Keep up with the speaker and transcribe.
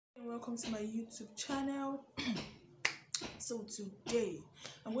Welcome to my YouTube channel. So today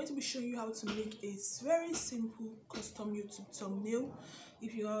I'm going to be showing you how to make a very simple custom YouTube thumbnail.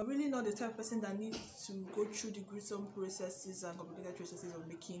 If you are really not the type of person that needs to go through the gruesome processes and complicated processes of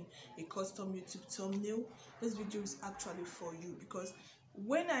making a custom YouTube thumbnail, this video is actually for you, because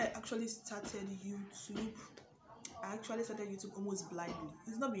when I actually started YouTube almost blindly.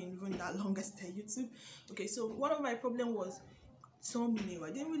 It's not been even that long I started YouTube. Okay, so one of my problem was thumbnail.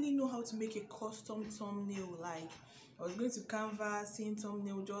 I didn't really know how to make a custom thumbnail. Like, I was going to Canva, seeing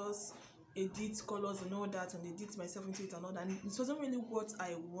thumbnail, just edit colors and all that, and edit myself into it and all that. And it wasn't really what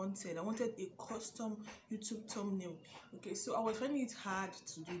I wanted. I wanted a custom YouTube thumbnail. Okay, so I was finding it hard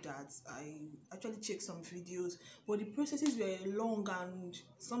to do that. I actually checked some videos, but the processes were long and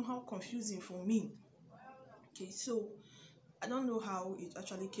somehow confusing for me. Okay, so I don't know how it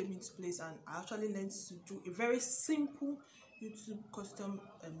actually came into place, and I actually learned to do a very simple YouTube custom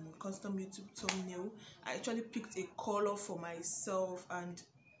YouTube thumbnail. I actually picked a color for myself, and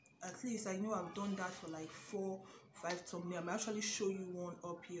at least I know I've done that for like 4-5 thumbnail. I'm actually show you one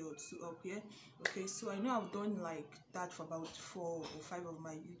up here or two up here. Okay, so I know I've done like that for about 4 or 5 of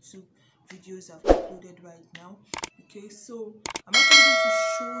my YouTube videos I've uploaded right now. Okay, so I'm actually going to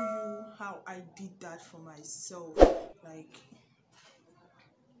show you how I did that for myself. Like,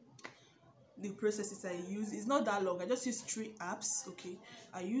 the processes I use is not that long. I just use 3 apps. Okay,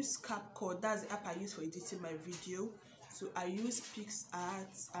 I use CapCut. That's the app I use for editing my video. So I use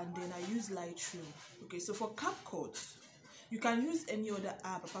PicsArt, and then I use Lightroom. Okay, so for CapCut, you can use any other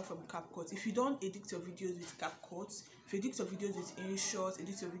app apart from CapCut. If you don't edit your videos with CapCut, if you edit your videos with InShot,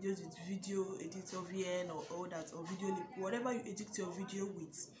 edit your videos with Video Editor VN or all that, or Video Lip, whatever you edit your video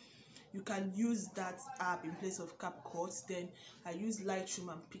with, you can use that app in place of CapCut. Then I use Lightroom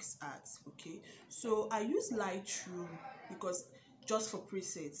and PicsArt. Okay, so I use Lightroom because just for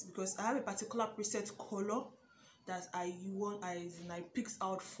presets, because I have a particular preset color that I picked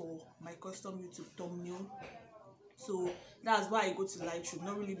out for my custom YouTube thumbnail. So that's why I go to Lightroom,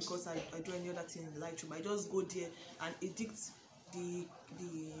 not really because I do any other thing in Lightroom. I just go there and edit the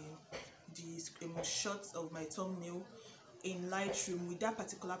shots of my thumbnail in Lightroom with that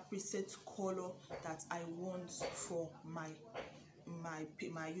particular preset color that I want for my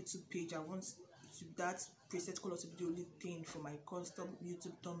YouTube page. I want that preset color to be the only thing for my custom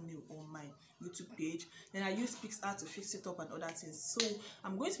YouTube thumbnail on my YouTube page. Then I use PicsArt to fix it up and other things. So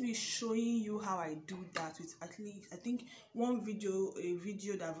I'm going to be showing you how I do that with at least, I think, a video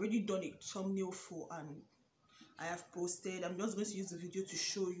that I've already done a thumbnail for and I have posted. I'm just going to use the video to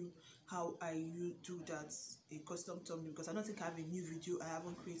show you how I do that, a custom thumbnail, because I don't think I have a new video I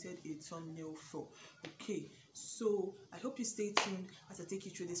haven't created a thumbnail for. Okay, so I hope you stay tuned as I take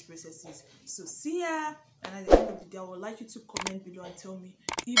you through these processes. So see ya, and at the end of the day, I would like you to comment below and tell me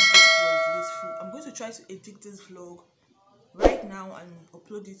if this was useful. I'm going to try to edit this vlog right now and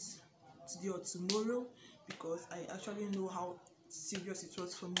upload it today or tomorrow, because I actually know how serious it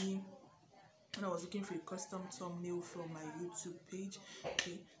was for me when I was looking for a custom thumbnail for my YouTube page.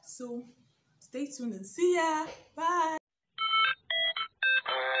 Okay, so stay tuned and see ya. Bye.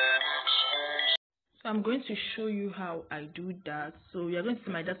 So I'm going to show you how I do that. So you're going to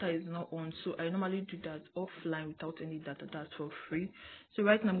see my data is not on, so I normally do that offline without any data. That's for free. So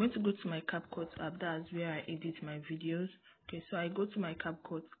right now I'm going to go to my CapCut app. That's where I edit my videos. Okay, so I go to my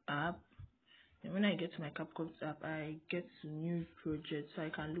CapCut app, and when I get to my CapCut app, I get to new project, so I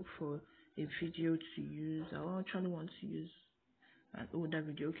can look for a video to use. I actually want to use an older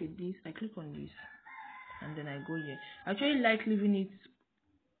video. Okay, this, I click on this and then I go here. I actually like leaving it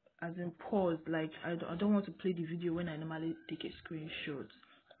as in pause. Like, I don't want to play the video when I normally take a screenshot,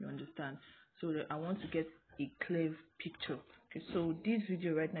 you understand? So I want to get a clear picture. Okay, so this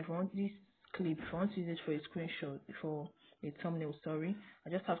video right now, if I want this clip, if I want to use it for a screenshot, for a thumbnail, sorry, I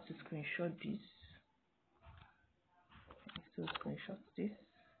just have to screenshot this. So screenshot this.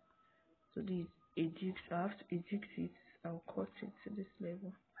 So this edit, I have to edit it. I'll cut it to this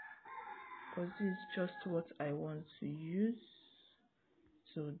level, because this is just what I want to use.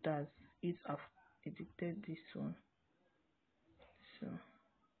 So that's it. I've edited this one. So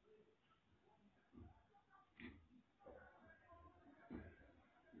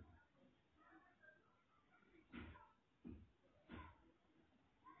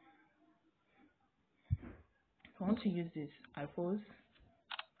if I want to use this, I pause,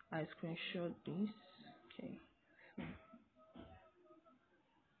 I screenshot this. Okay, so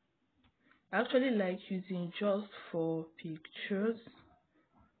I actually like using just 4 pictures,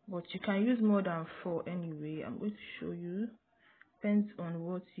 but you can use more than 4 anyway. I'm going to show you. Depends on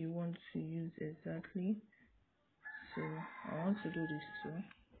what you want to use exactly. So I want to do this too.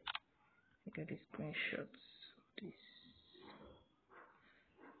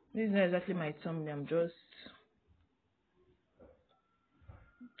 This is not exactly my thumbnail. I'm just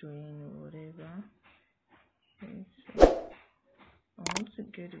doing whatever. Okay, so I want to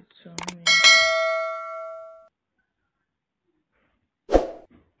get a thumbnail.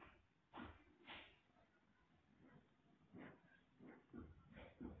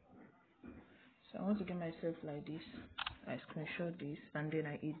 So I want to get myself like this. I screenshot this and then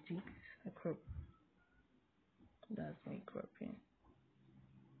I edit. I crop. That's my cropping.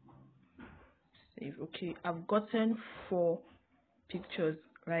 Save. Okay, I've gotten 4 pictures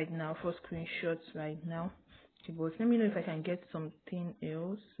right now, 4 screenshots right now. Okay, but let me know if I can get something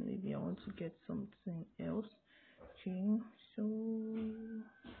else. Maybe I want to get something else. Okay, so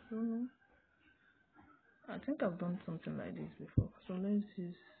I don't know. I think I've done something like this before. So let's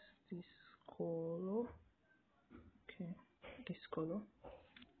use this color. Okay, this color.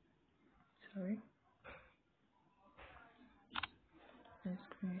 Sorry. Let's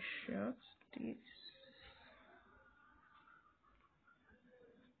screenshot this.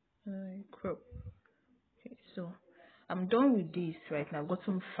 Crop. Okay, so I'm done with this right now. I've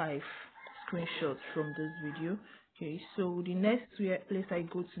gotten 5 screenshots from this video. Okay, so the next place I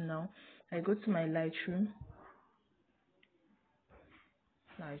go to now, I go to my Lightroom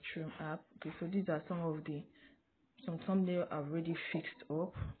app. Okay, so these are some thumbnail I've already fixed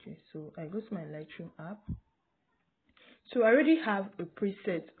up. Okay, so I go to my Lightroom app. So I already have a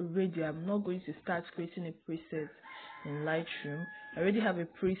preset already. I'm not going to start creating a preset in Lightroom. I already have a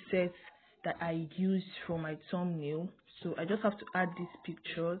preset that I used for my thumbnail. So I just have to add these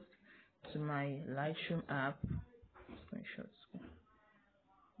pictures to my Lightroom app. Screenshots.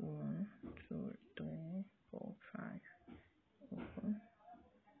 1, 2, 3, 4, 5. Open.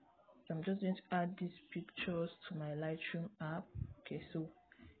 So I'm just going to add these pictures to my Lightroom app. Okay, so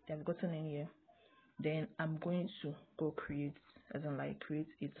they've gotten in here. Then I'm going to go create a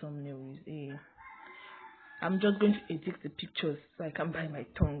thumbnail with a. I'm just going to edit the pictures so I can bite my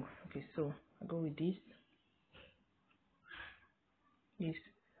tongue. Okay, so I go with this. Yes,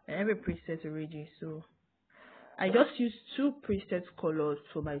 I have a preset already, so I just use 2 preset colors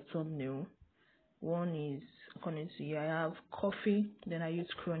for my thumbnail. One is according to here, I have coffee, then I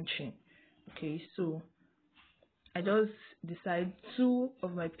use crunchy. Okay, so I just decide 2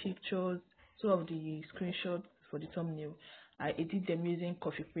 of my pictures, 2 of the screenshots for the thumbnail. I edit them using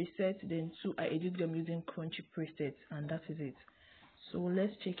coffee preset, then 2 I edit them using crunchy preset, and that is it. So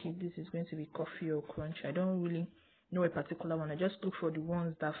let's check if this is going to be coffee or crunchy. I don't really know a particular one. I just look for the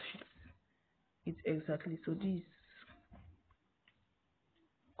ones that fit it exactly. So this is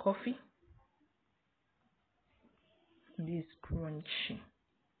coffee, and this is crunchy.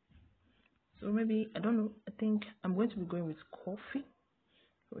 So maybe, I don't know, I think I'm going to be going with coffee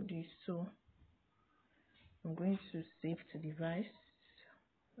for this. So I'm going to save to device.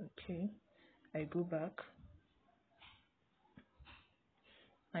 Okay, I go back.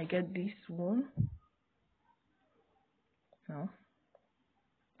 I get this one. Now,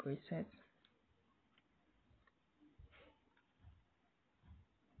 preset.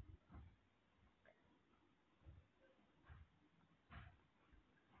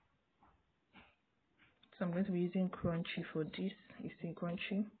 So I'm going to be using crunchy for this. You see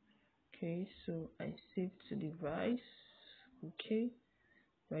crunchy. Okay, so I save to device. Okay,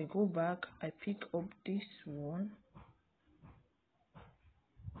 so I go back. I pick up this one.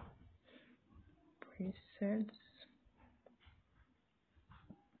 Presets.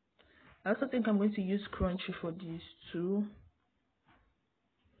 I also think I'm going to use crunchy for these too.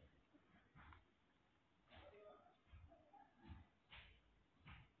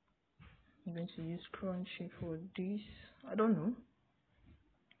 I'm going to use crunchy for this. I don't know.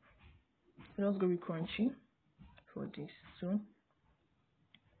 Let's go with crunchy for this too.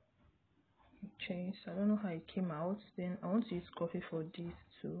 Okay, so I don't know how it came out. Then I want to use coffee for this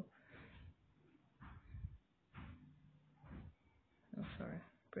too. Oh, sorry,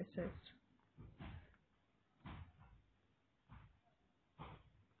 presets.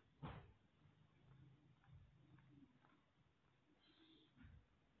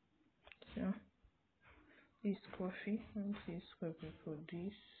 So this coffee. I want to use coffee for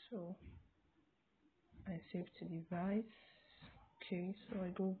this. So I save to device. Okay, so I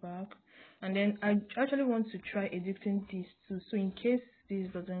go back, and then I actually want to try editing this too. So in case this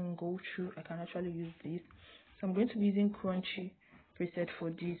doesn't go through, I can actually use this. So I'm going to be using crunchy preset for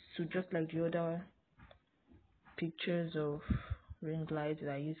this too, just like the other pictures of ring lights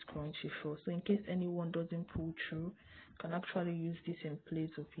that I use crunchy for. So in case anyone doesn't pull through, I can actually use this in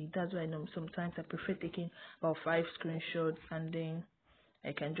place of it. That's why I know sometimes I prefer taking about 5 screenshots, and then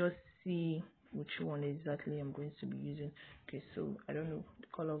I can just see which one exactly I'm going to be using. Okay, so I don't know the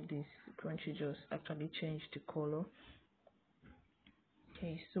color of this. Crunchy just actually changed the color.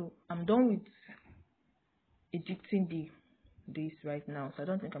 Okay, so I'm done with editing this right now, so I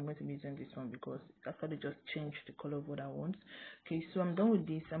don't think I'm going to be using this one because it actually just changed the color of what I want. Okay, so I'm done with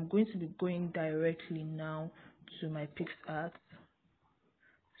this. I'm going to be going directly now to my PixArt.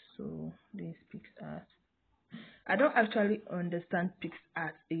 So this PixArt, I don't actually understand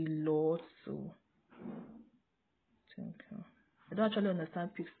PixArt a lot, so thank you. I don't actually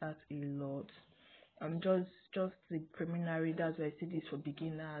understand PixArt a lot. I'm just the preliminary. That's why I say this for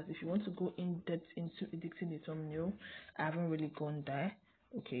beginners. If you want to go in depth into editing the thumbnail, I haven't really gone there.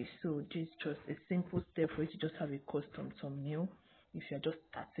 Okay, so this is just a simple step for you to just have a custom thumbnail if you're just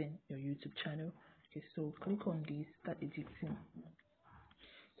starting your YouTube channel. Okay, so click on this, start editing.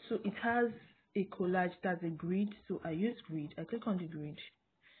 So it has a collage, that's a grid. So I use grid. I click on the grid.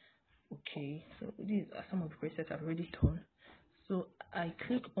 Okay, so these are some of the presets I've already done. So I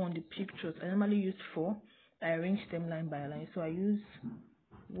click on the pictures. I normally use 4. I arrange them line by line. So I use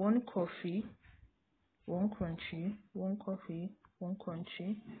 1 coffee, 1 crunchy, 1 coffee, 1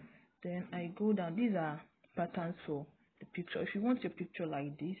 crunchy. Then I go down. These are patterns for the picture. If you want your picture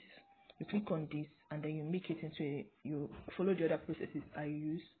like this, you click on this and then you make it into you follow the other processes I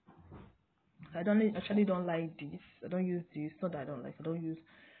use. I actually don't like this. I don't use this. Not that I don't use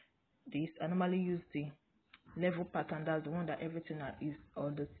this. I normally use the level pattern. That's the one that everything is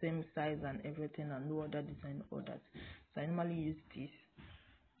on the same size and everything, and no other design or that. So I normally use this.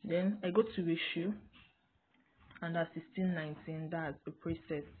 Then I go to ratio, and that's 16:19. That's a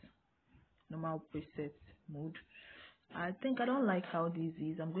preset, normal preset mode. I think I don't like how this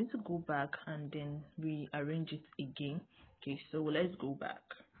is. I'm going to go back and then rearrange it again. Okay, so let's go back.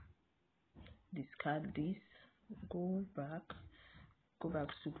 Discard this. Go back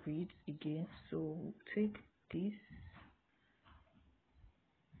to grid again. So take this,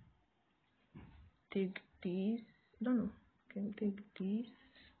 I don't know, can take this,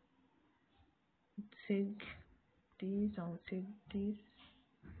 I'll take this,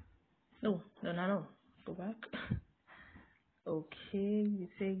 no, go back. Okay, we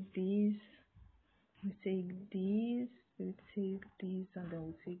take this, we take this, and then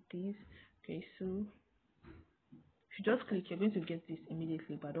we take this. Okay, so if you just click, you're going to get this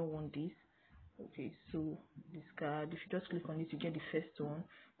immediately, but I don't want this. Okay, so discard. If you just click on it, you get the first one,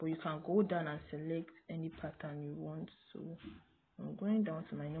 but you can go down and select any pattern you want. So I'm going down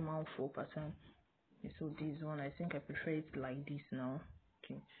to my normal 4 pattern. Okay, so this one, I think I prefer it like this now.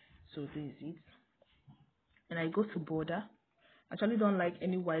 Okay, so this is it. And I go to border. I actually don't like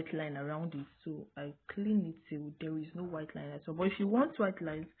any white line around it, so I clean it till there is no white line at all. But if you want white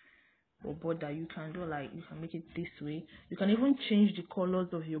lines or border, you can do you can make it this way. You can even change the colors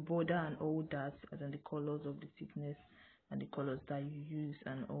of your border and all that, and the colors of the thickness and the colors that you use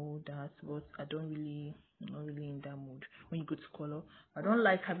and all that. But I'm not really in that mood. When you go to color, I don't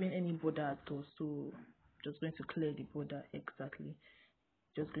like having any border at all, so just going to clear the border exactly.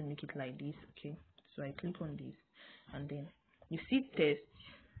 Just going to make it like this. Okay, so I click on this, and then you see text.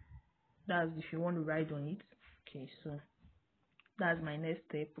 That's if you want to write on it. Okay, so that's my next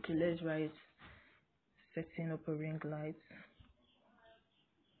step. Okay, let's write setting up a ring light.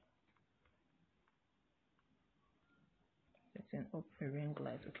 Setting up a ring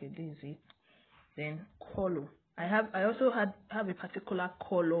light. Okay, this is it. Then color. I also have a particular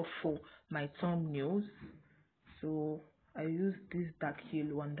color for my thumbnails. So I use this dark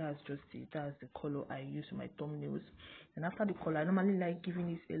yellow, and that's just it. That's the color I use for my thumbnails. And after the color, I normally like giving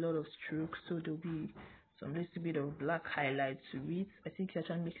it a lot of strokes, so there'll be some little bit of black highlight to it. I think it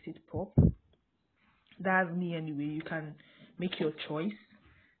actually makes it pop. That's me anyway. You can make your choice.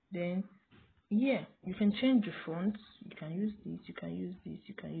 Then yeah, you can change the fonts. You can use this, you can use this,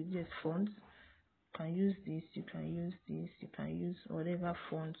 you can use this fonts. You can use this, you can use this, you can use whatever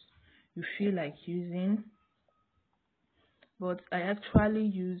fonts you feel like using. But I actually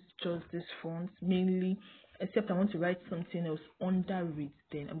use just this font mainly, except I want to write something else under it,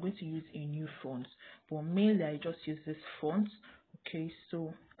 then I'm going to use a new font. But mainly I just use this font. Okay,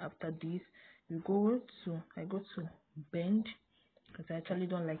 so after this I go to bend, because I actually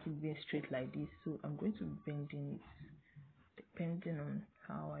don't like it being straight like this, so I'm going to be bending it depending on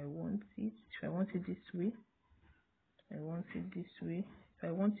how I want it. If I want it this way, I want it this way. If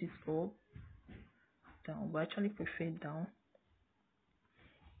I want it up, down, but I actually prefer down.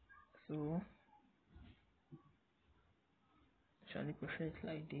 So actually prefer it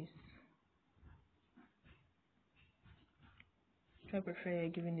like this. I prefer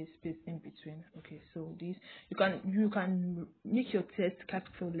giving a space in between. Okay, so this you can make your text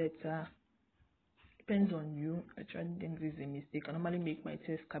capital letter, depends on you. I actually think this is a mistake. I normally make my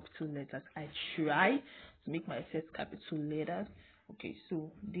text capital letters. I try to make my text capital letters. Okay,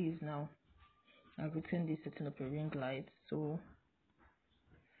 so this now, I've written this, setting up a ring light. So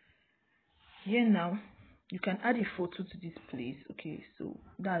here now, you can add a photo to this place. Okay, so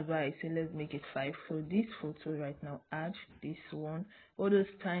that's why I say let's make it 5. So this photo right now, add this one. All those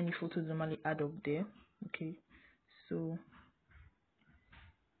tiny photos normally add up there. Okay, so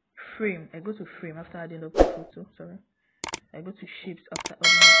frame, I go to frame after adding up the photo. Sorry, I go to shapes after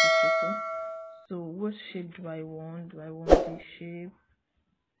adding up the photo. So what shape do I want? Do I want this shape,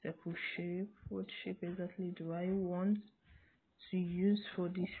 circle shape? What shape exactly do I want to use for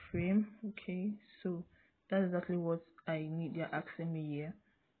this frame? Okay, so that's exactly what I need. They're asking me here.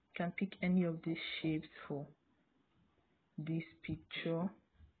 You can pick any of these shapes for this picture.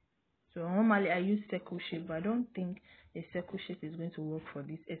 So normally I use circle shape, but I don't think a circle shape is going to work for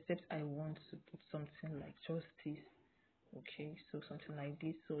this, except I want to put something like just this. Okay, so something like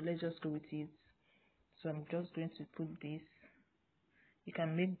this. So let's just go with it. So I'm just going to put this. You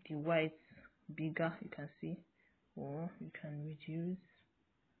can make the white bigger, you can see, or you can reduce.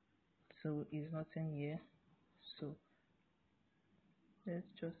 So it's nothing here. So let's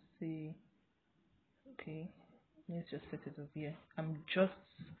just see. Okay, let's just set it up here. I'm just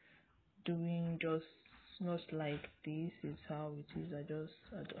doing just not like this is how it is.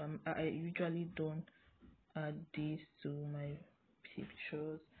 I usually don't add this to my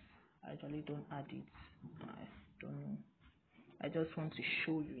pictures. I usually don't add it. I don't know. I just want to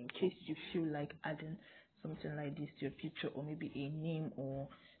show you in case you feel like adding something like this to your picture, or maybe a name or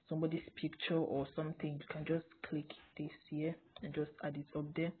somebody's picture or something. You can just click this here and just add it up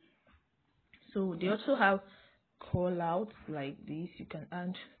there. So they also have call outs like this. You can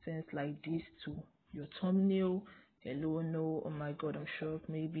add things like this to your thumbnail. Hello, no, oh my god, I'm shocked,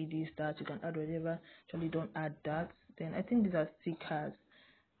 maybe this, that. You can add whatever. Actually don't add that. Then I think these are stickers.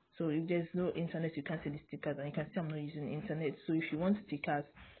 So if there's no internet, you can't see the stickers, and you can see I'm not using internet. So if you want stickers,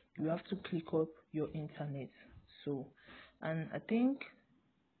 you have to click up your internet. So, and I think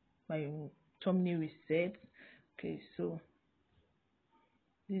my thumbnail is set. Okay, so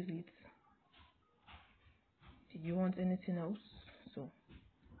this is it. Did you want anything else? So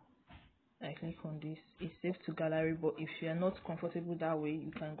I click on this. It's saved to gallery, but if you are not comfortable that way,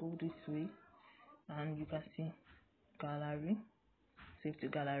 you can go this way and you can see gallery, save to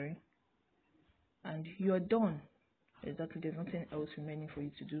gallery, and you're done. Exactly, there's nothing else remaining for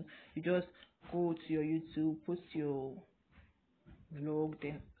you to do. You just go to your YouTube, post your vlog,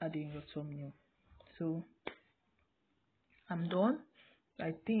 then add in your thumbnail. So I'm done.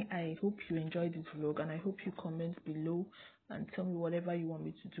 I hope you enjoyed this vlog, and I hope you comment below and tell me whatever you want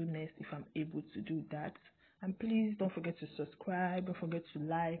me to do next if I'm able to do that. And please don't forget to subscribe, don't forget to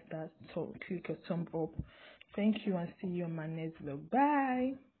like that, so click a thumb up. Thank you, and see you on my next vlog.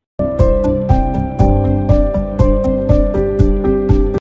 Bye.